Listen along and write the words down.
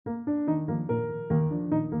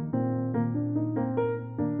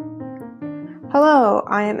Hello,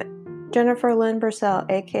 I am Jennifer Lynn Purcell,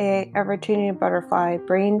 aka Ever-Tuning Butterfly,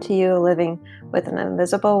 bringing to you Living with an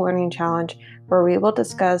Invisible Learning Challenge, where we will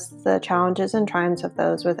discuss the challenges and triumphs of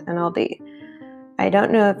those with NLD. I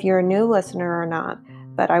don't know if you're a new listener or not,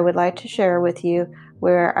 but I would like to share with you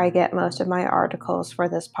where I get most of my articles for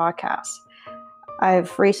this podcast.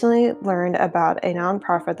 I've recently learned about a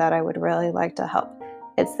nonprofit that I would really like to help.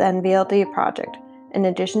 It's the NVLD Project. In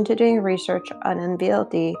addition to doing research on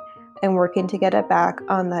NVLD and working to get it back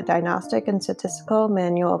on the Diagnostic and Statistical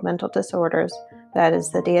Manual of Mental Disorders, that is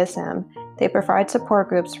the DSM, they provide support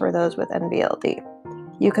groups for those with NVLD.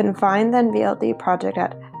 You can find the NVLD Project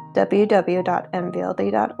at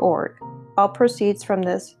www.nvld.org. All proceeds from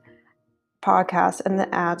this podcast and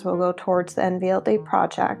the ads will go towards the NVLD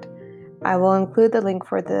Project. I will include the link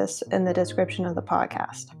for this in the description of the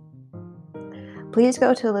podcast. Please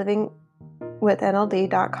go to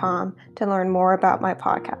livingwithnld.com to learn more about my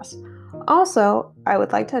podcast. Also, I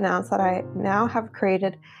would like to announce that I now have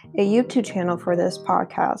created a YouTube channel for this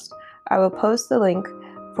podcast. I will post the link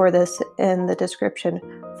for this in the description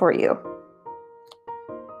for you.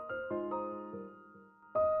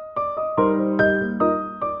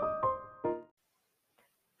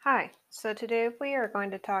 Hi, so today we are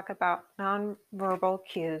going to talk about nonverbal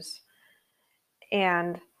cues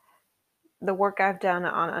and the work I've done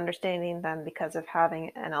on understanding them because of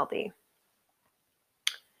having NLD.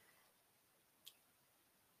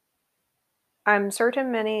 I'm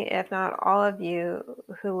certain many, if not all of you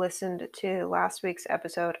who listened to last week's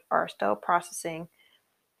episode are still processing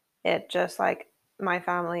it, just like my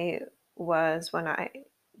family was when I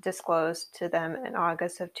disclosed to them in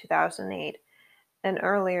August of 2008 and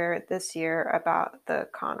earlier this year about the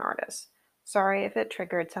con artist. Sorry if it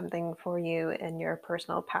triggered something for you in your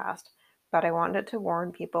personal past, but I wanted to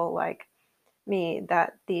warn people like me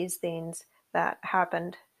that these things that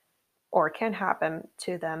happened or can happen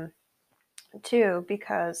to them too,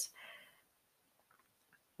 because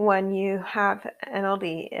when you have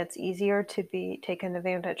NLD, it's easier to be taken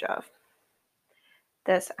advantage of.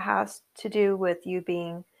 This has to do with you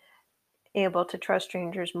being able to trust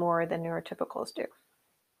strangers more than neurotypicals do.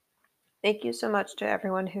 Thank you so much to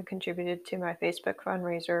everyone who contributed to my Facebook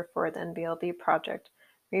fundraiser for the NBLD project.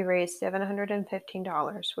 We raised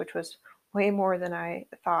 $715, which was way more than I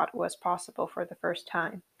thought was possible for the first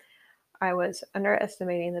time. I was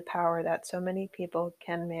underestimating the power that so many people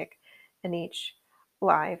can make in each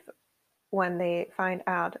life when they find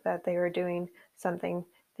out that they are doing something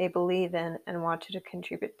they believe in and want to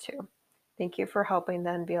contribute to. Thank you for helping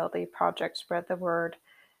the NBLD project spread the word,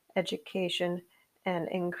 education, and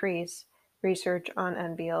increase research on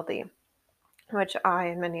NBLD, which I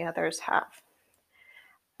and many others have.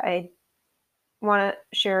 I want to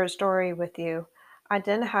share a story with you. I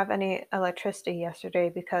didn't have any electricity yesterday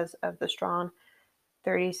because of the strong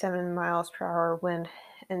 37 miles per hour wind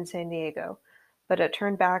in San Diego, but it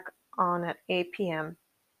turned back on at 8 p.m.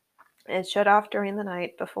 It shut off during the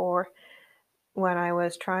night before when I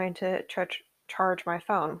was trying to charge my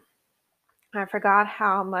phone. I forgot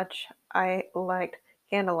how much I liked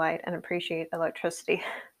candlelight and appreciate electricity.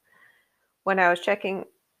 When I was checking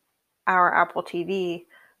our Apple TV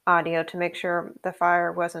audio to make sure the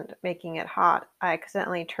fire wasn't making it hot, I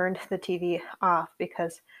accidentally turned the TV off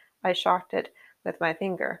because I shocked it with my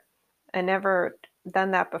finger. I never done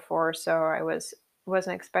that before, so I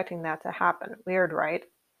wasn't expecting that to happen. Weird, right?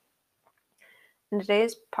 In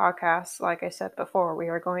today's podcast, like I said before, we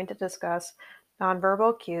are going to discuss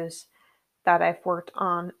nonverbal cues that I've worked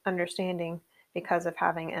on understanding because of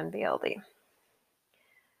having NVLD.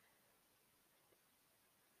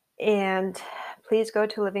 And please go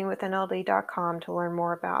to livingwithnld.com to learn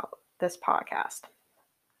more about this podcast.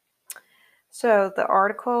 So the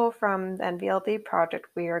article from the NVLD project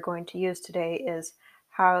we are going to use today is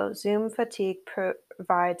How Zoom Fatigue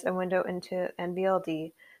Provides a Window into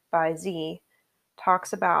NVLD by Z.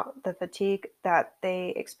 Talks about the fatigue that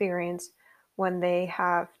they experience when they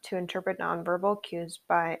have to interpret nonverbal cues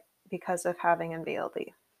because of having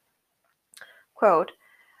NVLD. Quote,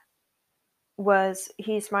 was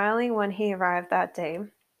he smiling when he arrived that day?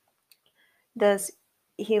 Does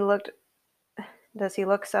he look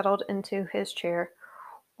settled into his chair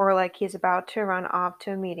or like he's about to run off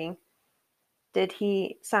to a meeting? Did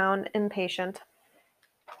he sound impatient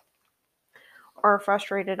or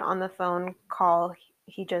frustrated on the phone call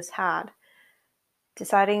he just had?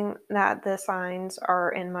 Deciding that the signs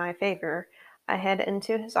are in my favor, I head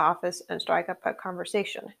into his office and strike up a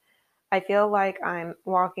conversation. I feel like I'm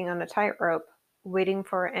walking on a tightrope, waiting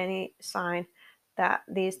for any sign that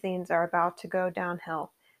these things are about to go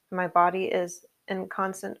downhill. My body is in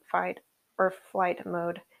constant fight or flight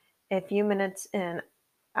mode, A few minutes in,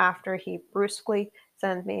 after he brusquely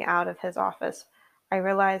sent me out of his office, I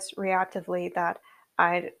realized reactively that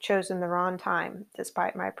I'd chosen the wrong time,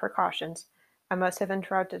 despite my precautions. I must have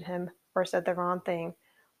interrupted him, or said the wrong thing,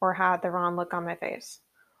 or had the wrong look on my face.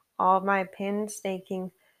 All of my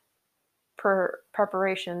painstaking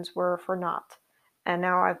preparations were for naught, and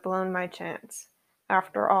now I've blown my chance.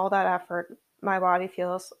 After all that effort, my body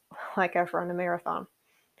feels like I've run a marathon.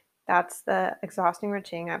 That's the exhausting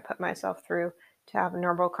routine I put myself through to have a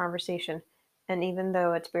normal conversation, and even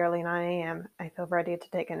though it's barely 9 a.m., I feel ready to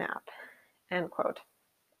take a nap. End quote.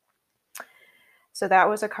 So that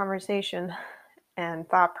was a conversation and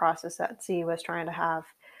thought process that Z was trying to have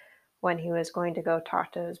when he was going to go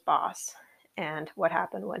talk to his boss, and what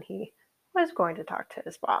happened when he was going to talk to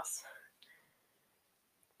his boss.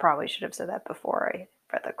 Probably should have said that before I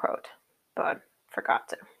read the quote, but forgot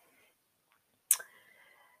to.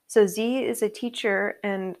 So Z is a teacher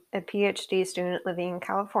and a PhD student living in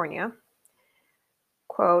California.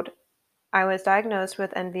 Quote, I was diagnosed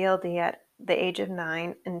with NVLD at the age of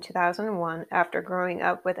 9 in 2001. After growing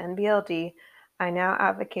up with NVLD, I now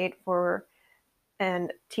advocate for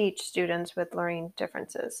and teach students with learning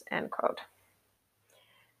differences, end quote.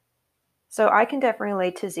 So I can definitely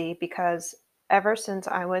relate to Z because ever since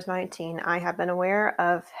I was 19, I have been aware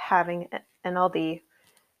of having NLD.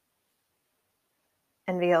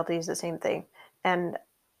 NVLD is the same thing, and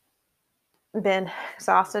been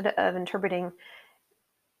exhausted of interpreting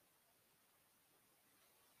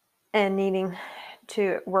and needing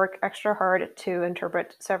to work extra hard to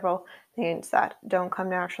interpret several things that don't come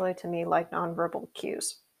naturally to me, like nonverbal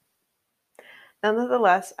cues.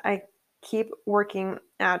 Nonetheless, I keep working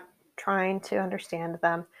at trying to understand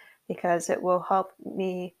them because it will help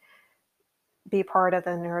me be part of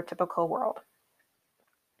the neurotypical world.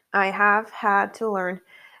 I have had to learn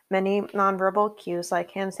many nonverbal cues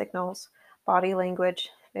like hand signals, body language,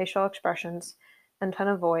 facial expressions, and tone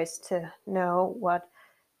of voice to know what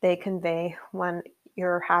they convey when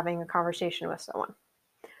you're having a conversation with someone.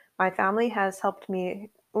 My family has helped me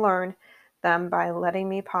learn them by letting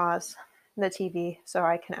me pause the TV so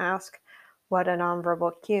I can ask what a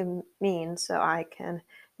nonverbal cue means so I can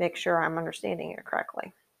make sure I'm understanding it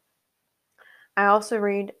correctly. I also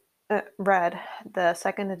read the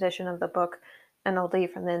second edition of the book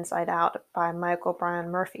NLD from the Inside Out by Michael Brian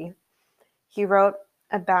Murphy. He wrote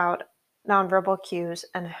about nonverbal cues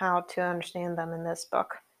and how to understand them in this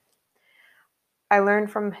book. I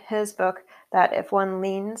learned from his book that if one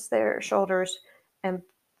leans their shoulders and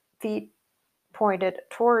feet pointed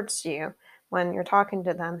towards you when you're talking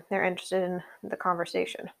to them, they're interested in the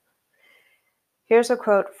conversation. Here's a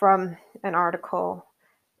quote from an article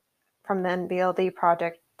from the NBLD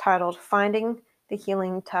project titled Finding the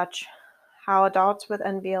Healing Touch: How Adults with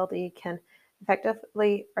NBLD Can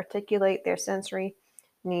Effectively Articulate Their Sensory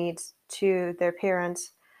Needs to Their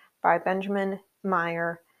Parents by Benjamin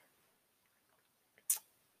Meyer,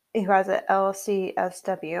 who has an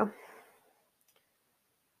LCSW.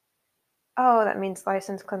 Oh, that means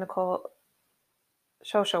licensed clinical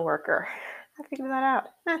social worker. I figured that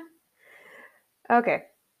out. Okay.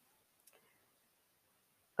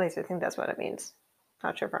 At least I think that's what it means.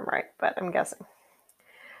 Not sure if I'm right, but I'm guessing.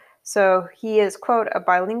 So he is, quote, a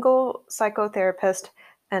bilingual psychotherapist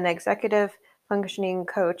and executive functioning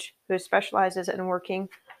coach who specializes in working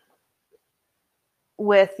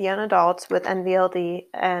with young adults with NVLD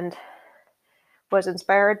and was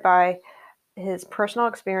inspired by his personal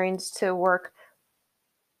experience to work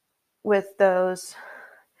with those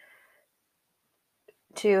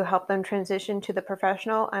to help them transition to the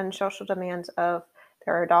professional and social demands of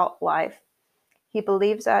their adult life. He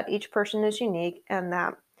believes that each person is unique and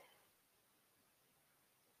that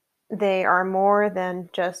they are more than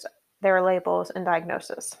just their labels and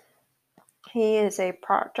diagnosis. He is a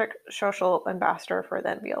project social ambassador for the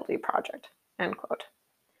NVLD project, end quote.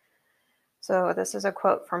 So this is a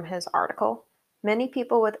quote from his article. Many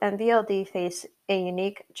people with NVLD face a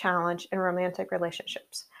unique challenge in romantic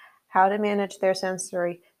relationships: how to manage their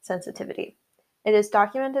sensory sensitivity. It is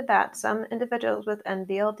documented that some individuals with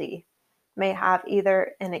NVLD may have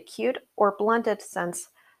either an acute or blunted sense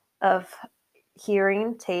of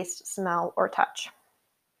hearing, taste, smell, or touch.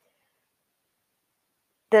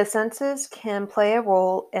 The senses can play a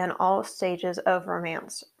role in all stages of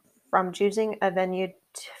romance, from choosing a venue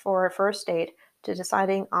for a first date to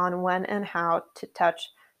deciding on when and how to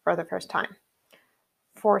touch for the first time.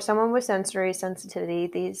 For someone with sensory sensitivity,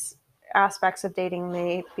 these aspects of dating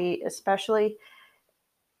may be especially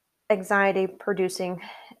anxiety producing.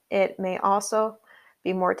 It may also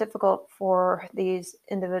be more difficult for these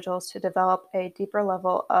individuals to develop a deeper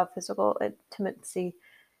level of physical intimacy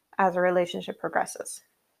as a relationship progresses.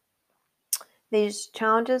 These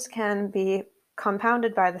challenges can be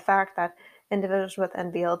compounded by the fact that individuals with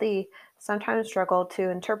NVLD sometimes struggle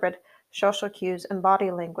to interpret social cues and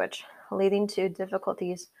body language, leading to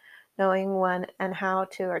difficulties knowing when and how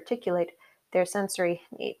to articulate their sensory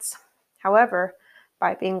needs. However,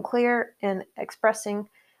 by being clear in expressing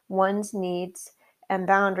one's needs and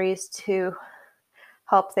boundaries to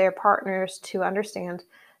help their partners to understand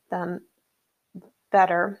them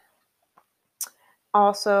better,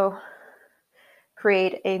 also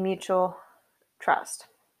create a mutual trust.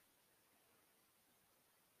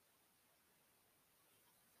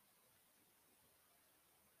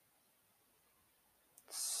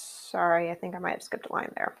 Sorry, I think I might have skipped a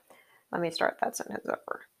line there. Let me start that sentence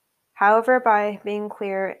over. However, by being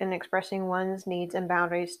clear in expressing one's needs and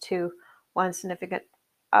boundaries to one's significant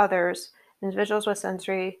others, individuals with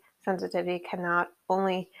sensory sensitivity can not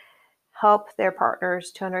only help their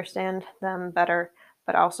partners to understand them better,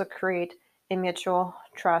 but also create a mutual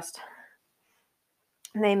trust.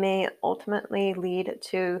 They may ultimately lead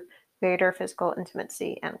to greater physical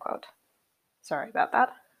intimacy, end quote. Sorry about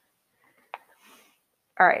that.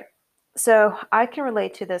 All right. So I can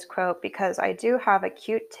relate to this quote because I do have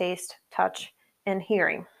acute taste, touch, and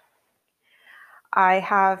hearing. I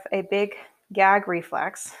have a big gag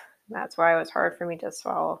reflex. That's why it was hard for me to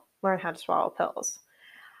learn how to swallow pills.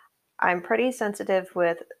 I'm pretty sensitive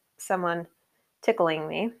with someone tickling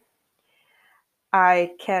me.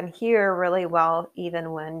 I can hear really well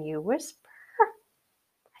even when you whisper.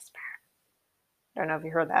 I don't know if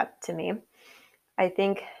you heard that to me. I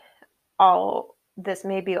think all this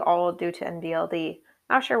may be all due to NVLD.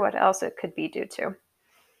 Not sure what else it could be due to.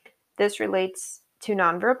 This relates to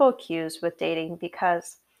nonverbal cues with dating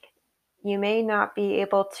because you may not be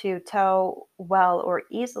able to tell well or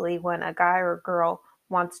easily when a guy or girl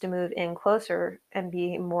wants to move in closer and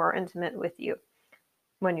be more intimate with you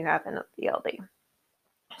when you have NLD.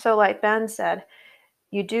 So like Ben said,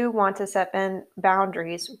 you do want to set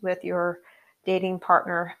boundaries with your dating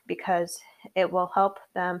partner because it will help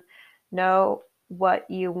them know what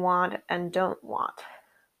you want and don't want.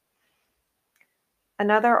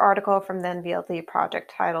 Another article from the NVLD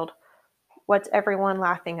project titled, "What's Everyone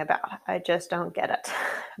Laughing About? I Just Don't Get It,"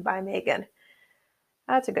 by Megan.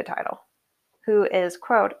 That's a good title. Who is,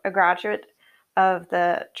 quote, a graduate of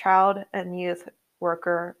the Child and Youth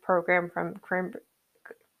Worker program from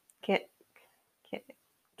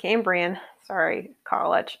Cambrian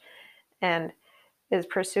College, and is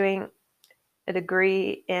pursuing a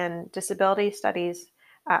degree in disability studies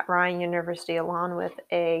at Ryan University, along with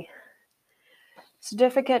a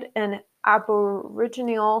certificate in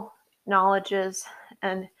Aboriginal knowledges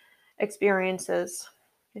and experiences.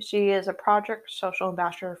 She is a project social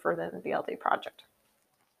ambassador for the NVLD project.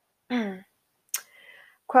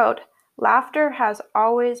 Quote, laughter has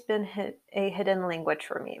always been a hidden language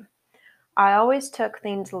for me. I always took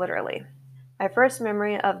things literally. My first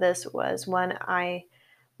memory of this was when I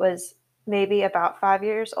was maybe about 5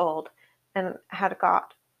 years old and had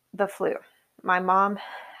got the flu. My mom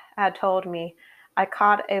had told me I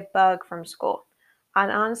caught a bug from school. I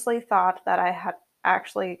honestly thought that I had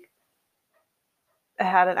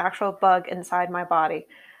an actual bug inside my body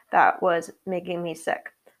that was making me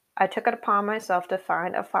sick. I took it upon myself to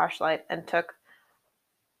find a flashlight and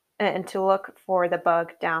to look for the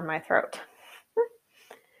bug down my throat.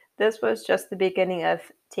 This was just the beginning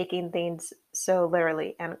of taking things so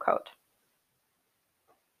literally, end quote.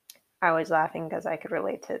 I was laughing because I could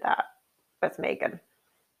relate to that with Megan.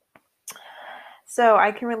 So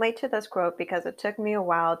I can relate to this quote because it took me a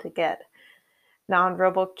while to get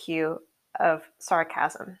nonverbal cue of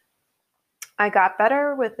sarcasm. I got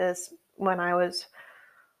better with this when I was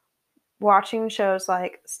watching shows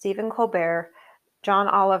like Stephen Colbert, John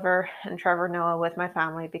Oliver, and Trevor Noah with my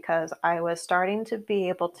family because I was starting to be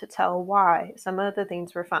able to tell why some of the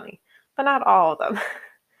things were funny, but not all of them.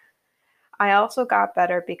 I also got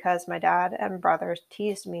better because my dad and brothers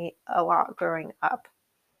teased me a lot growing up.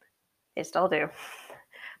 They still do.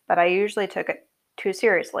 But I usually took it too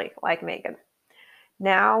seriously, like Megan.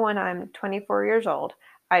 Now, when I'm 24 years old,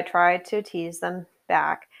 I try to tease them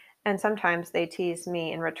back, and sometimes they tease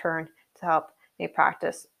me in return to help me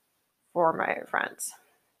practice for my friends.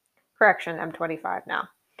 Correction, I'm 25 now,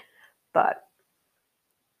 but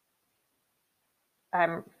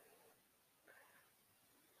I'm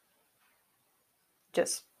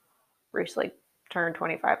just recently turned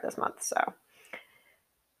 25 this month, so I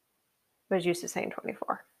was used to saying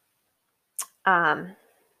 24.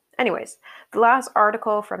 Anyways, the last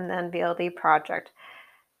article from the NVLD project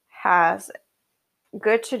has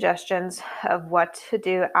good suggestions of what to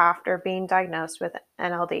do after being diagnosed with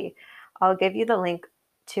NLD. I'll give you the link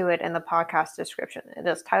to it in the podcast description. It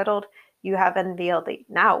is titled You Have NVLD,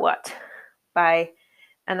 Now What? By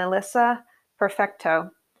Annalisa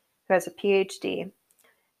Perfecto, who has a PhD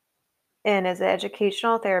and is an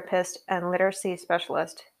educational therapist and literacy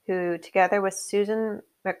specialist, who, together with Susan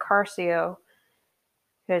McCarcio,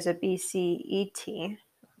 who has a BCET, not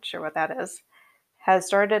sure what that is, has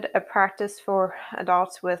started a practice for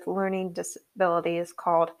adults with learning disabilities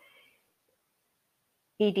called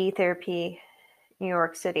ED Therapy, New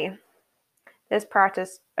York City. This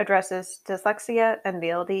practice addresses dyslexia,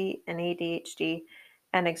 NVLD, and ADHD,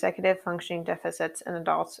 and executive functioning deficits in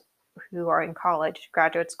adults who are in college,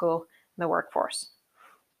 graduate school, and the workforce.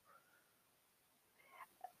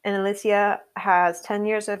 And Alicia has 10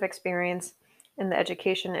 years of experience in the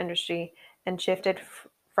education industry and shifted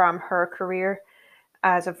from her career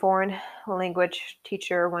as a foreign language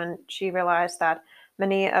teacher when she realized that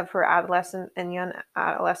many of her adolescent and young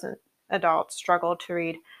adolescent adults struggle to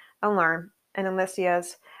read and learn. And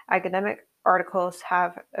Alicia's academic articles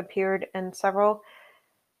have appeared in several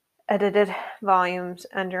edited volumes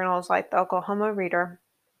and journals like the Oklahoma Reader.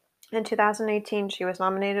 In 2018, she was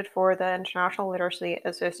nominated for the International Literacy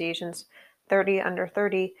Association's 30 Under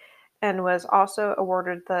 30 and was also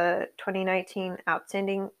awarded the 2019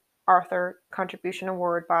 Outstanding Author Contribution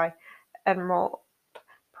Award by Emerald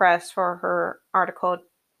Press for her article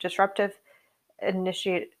Disruptive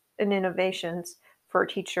Innovations for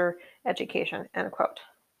Teacher Education, end quote.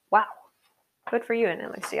 Wow. Good for you,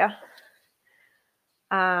 Alicia.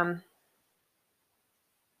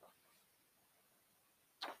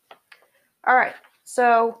 All right,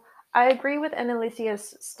 so I agree with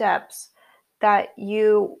Annalicia's steps that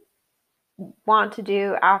you want to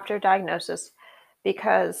do after diagnosis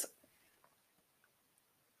because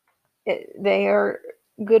they are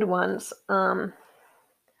good ones.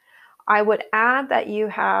 I would add that you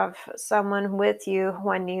have someone with you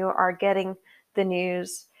when you are getting the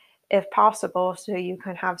news, if possible, so you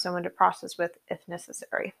can have someone to process with if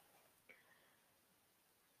necessary.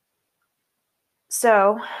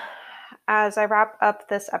 So, as I wrap up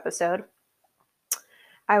this episode,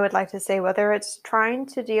 I would like to say whether it's trying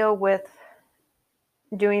to deal with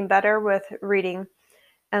doing better with reading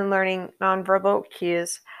and learning nonverbal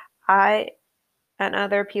cues, I and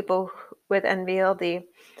other people with NVLD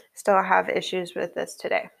still have issues with this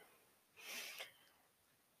today.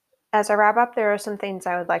 As I wrap up, there are some things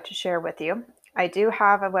I would like to share with you. I do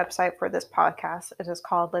have a website for this podcast. It is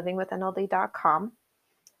called livingwithnld.com.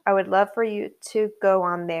 I would love for you to go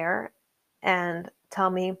on there and tell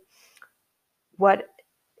me what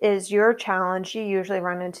is your challenge you usually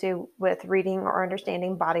run into with reading or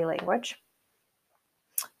understanding body language.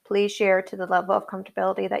 Please share to the level of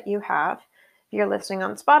comfortability that you have. If you're listening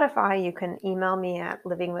on Spotify, you can email me at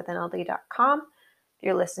livingwithnld.com. If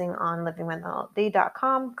you're listening on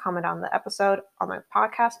livingwithnld.com, comment on the episode on my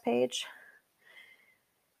podcast page.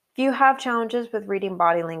 If you have challenges with reading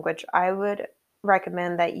body language, I would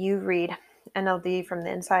recommend that you read NLD from the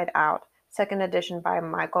Inside Out, second edition by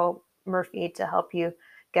Michael Murphy, to help you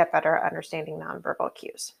get better at understanding nonverbal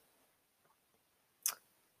cues.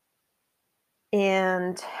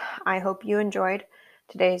 And I hope you enjoyed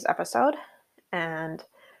today's episode and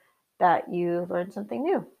that you learned something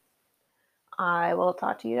new. I will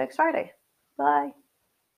talk to you next Friday. Bye.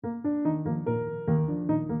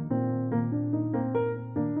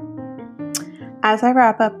 As I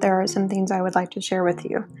wrap up, there are some things I would like to share with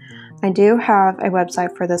you. I do have a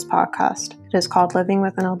website for this podcast. It is called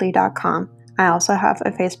livingwithnld.com. I also have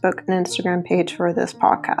a Facebook and Instagram page for this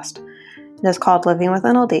podcast. It is called Living with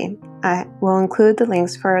NLD. I will include the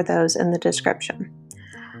links for those in the description.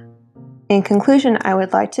 In conclusion, I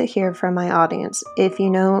would like to hear from my audience. If you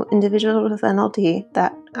know individuals with NLD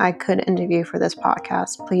that I could interview for this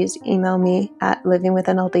podcast, please email me at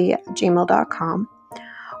livingwithnld@gmail.com.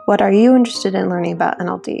 What are you interested in learning about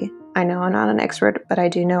NLD? I know I'm not an expert, but I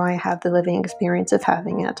do know I have the living experience of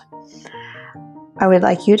having it. I would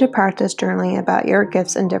like you to practice journaling about your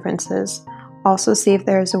gifts and differences. Also, see if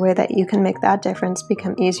there is a way that you can make that difference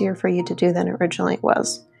become easier for you to do than it originally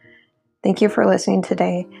was. Thank you for listening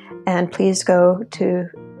today, and please go to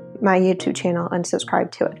my YouTube channel and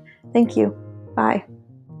subscribe to it. Thank you. Bye.